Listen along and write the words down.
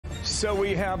So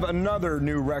we have another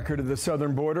new record at the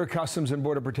southern border. Customs and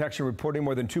Border Protection reporting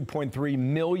more than 2.3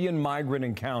 million migrant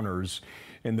encounters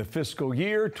in the fiscal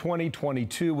year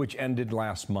 2022, which ended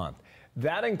last month.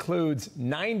 That includes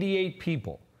 98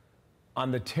 people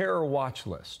on the terror watch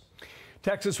list.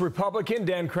 Texas Republican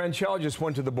Dan Crenshaw just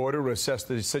went to the border to assess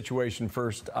the situation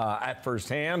at first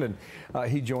hand, and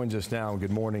he joins us now.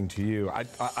 Good morning to you.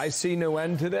 I see no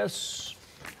end to this.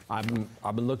 I've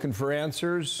been looking for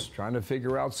answers, trying to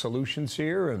figure out solutions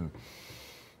here, and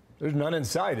there's none in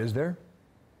sight, is there?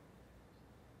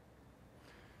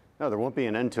 No, there won't be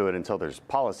an end to it until there's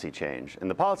policy change.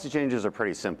 And the policy changes are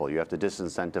pretty simple. You have to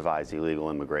disincentivize illegal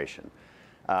immigration.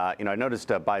 I noticed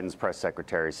Biden's press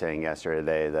secretary saying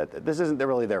yesterday that this isn't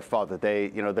really their fault, that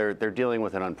they're dealing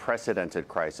with an unprecedented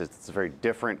crisis. It's a very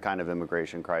different kind of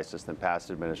immigration crisis than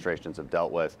past administrations have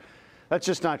dealt with. That's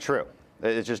just not true.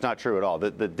 It's just not true at all.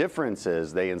 The difference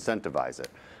is they incentivize it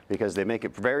because they make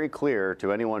it very clear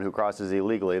to anyone who crosses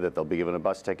illegally that they'll be given a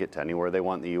bus ticket to anywhere they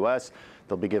want in the U.S.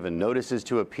 They'll be given notices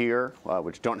to appear,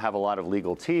 which don't have a lot of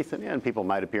legal teeth. And people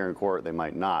might appear in court, they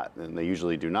might not, and they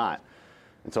usually do not.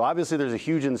 And so obviously there's a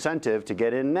huge incentive to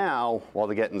get in now while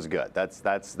the getting's good. That's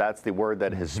the word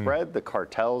that has spread. The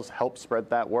cartels help spread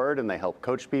that word, and they help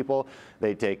coach people.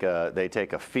 They take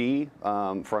a fee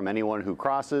from anyone who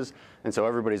crosses, and so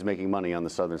everybody's making money on the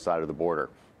southern side of the border,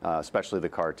 especially the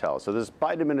cartels. So this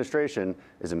Biden administration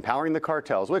is empowering the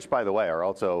cartels, which, by the way, are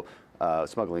also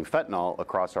smuggling fentanyl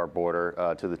across our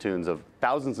border to the tunes of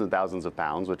thousands and thousands of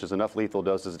pounds, which is enough lethal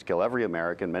doses to kill every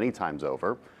American many times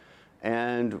over.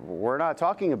 And we're not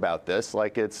talking about this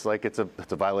like it's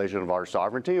a violation of our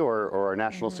sovereignty or our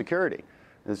national security.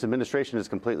 And this administration has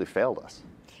completely failed us.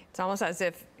 It's almost as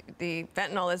if the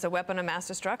fentanyl is a weapon of mass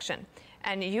destruction.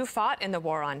 And you fought in the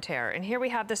war on terror. And here we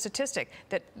have the statistic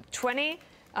that 20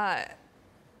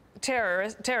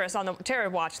 terrorists on the terror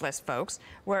watch list, folks,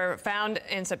 were found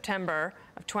in September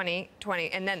of 2020,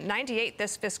 and then 98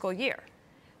 this fiscal year.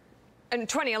 And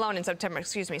 20 alone in September,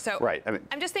 excuse me. So right.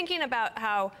 I'm just thinking about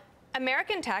how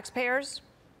American taxpayers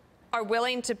are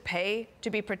willing to pay to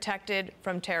be protected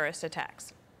from terrorist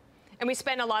attacks. And we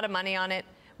spend a lot of money on it.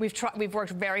 We've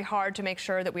worked very hard to make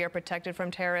sure that we are protected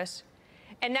from terrorists.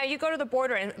 And now you go to the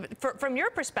border, and from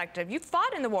your perspective, you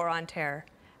fought in the war on terror.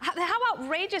 How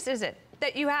outrageous is it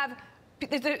that you have,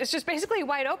 it's just basically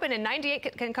wide open and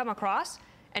 98 can come across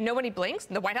and nobody blinks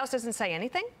and the White House doesn't say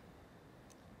anything?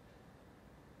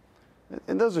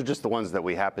 And those are just the ones that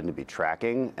we happen to be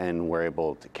tracking and we're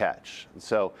able to catch.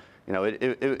 So,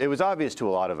 it was obvious to a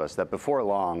lot of us that before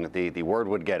long, the word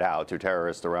would get out to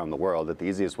terrorists around the world that the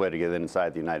easiest way to get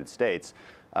inside the United States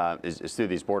is through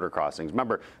these border crossings.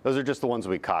 Remember, those are just the ones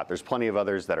we caught. There's plenty of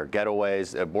others that are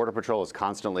getaways. Border Patrol is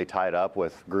constantly tied up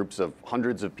with groups of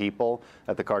hundreds of people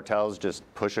that the cartels just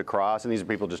push across, and these are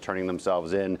people just turning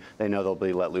themselves in. They know they'll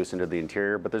be let loose into the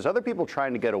interior, but there's other people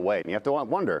trying to get away. And you have to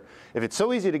wonder, if it's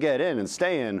so easy to get in and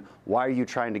stay in, why are you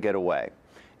trying to get away?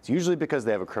 It's usually because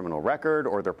they have a criminal record,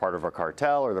 or they're part of a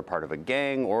cartel, or they're part of a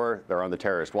gang, or they're on the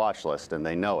terrorist watch list and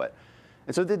they know it.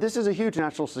 And so this is a huge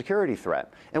national security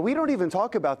threat. And we don't even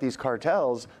talk about these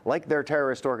cartels like they're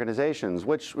terrorist organizations,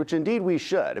 which indeed we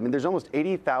should. I mean, there's almost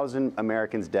 80,000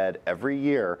 Americans dead every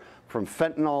year from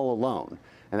fentanyl alone.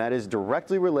 And that is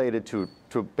directly related to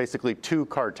basically two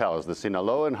cartels, the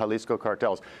Sinaloa and Jalisco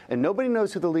cartels. And nobody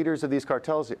knows who the leaders of these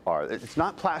cartels are. It's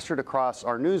not plastered across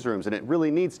our newsrooms, and it really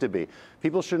needs to be.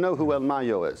 People should know who El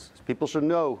Mayo is. People should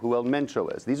know who El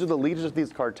Mencho is. These are the leaders of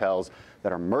these cartels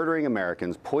that are murdering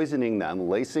Americans, poisoning them,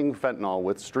 lacing fentanyl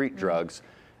with street drugs.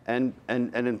 And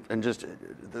just,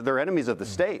 they're enemies of the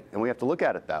state, and we have to look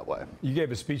at it that way. You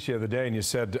gave a speech the other day, and you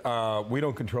said, we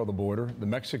don't control the border. The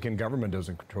Mexican government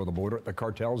doesn't control the border. The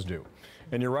cartels do.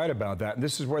 And you're right about that. And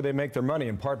this is where they make their money,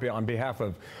 in part on behalf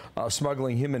of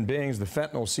smuggling human beings. The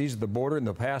fentanyl seized at the border in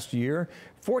the past year,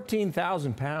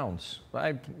 14,000 pounds.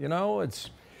 Right?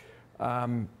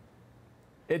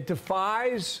 It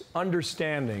defies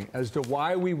understanding as to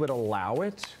why we would allow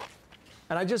it.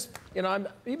 And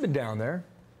you've been down there.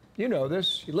 You know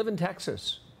this. You live in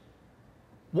Texas.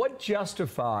 What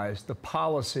justifies the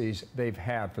policies they've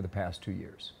had for the past 2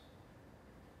 years?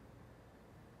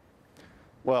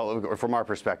 Well, from our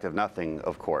perspective, nothing,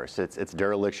 of course. It's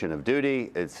dereliction of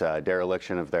duty. It's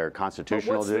dereliction of their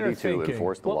constitutional duty to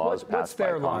enforce the laws passed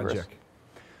by Congress. What's their logic?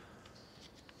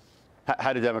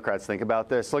 How do Democrats think about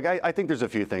this? Look, I think there's a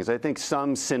few things. I think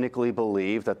some cynically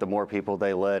believe that the more people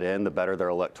they let in, the better their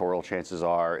electoral chances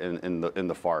are in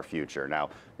the far future. Now,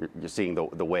 you're seeing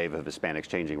the wave of Hispanics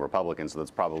changing Republicans, so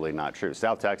that's probably not true.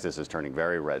 South Texas is turning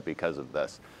very red because of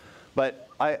this. But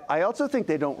I also think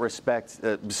they don't respect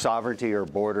sovereignty or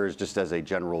borders just as a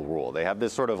general rule. They have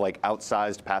this sort of like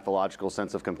outsized pathological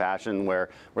sense of compassion where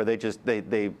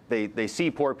they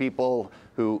see poor people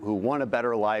who want a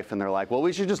better life, and they're like, well,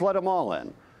 we should just let them all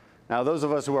in. Now, those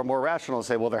of us who are more rational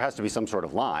say, well, there has to be some sort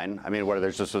of line. I mean, where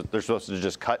they're supposed to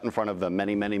just cut in front of the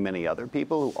many, many, many other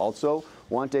people who also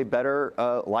want a better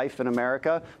life in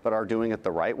America, but are doing it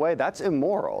the right way. That's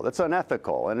immoral. That's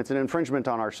unethical, and it's an infringement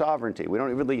on our sovereignty. We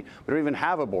don't even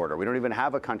have a border. We don't even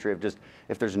have a country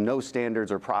if there's no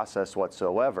standards or process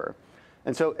whatsoever.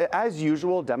 And so, as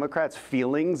usual, Democrats'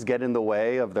 feelings get in the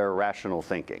way of their rational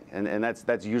thinking, and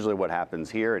that's usually what happens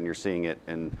here, and you're seeing it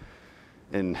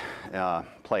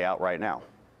play out right now.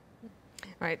 All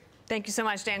right. Thank you so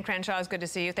much, Dan Crenshaw. It's good to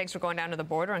see you. Thanks for going down to the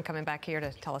border and coming back here to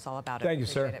tell us all about it. Thank you,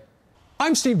 sir. It.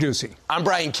 I'm Steve Doocy. I'm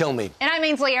Brian Kilmeade. And I'm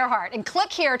Ainsley Earhart. And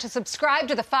click here to subscribe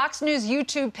to the Fox News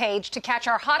YouTube page to catch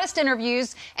our hottest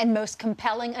interviews and most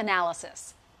compelling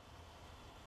analysis.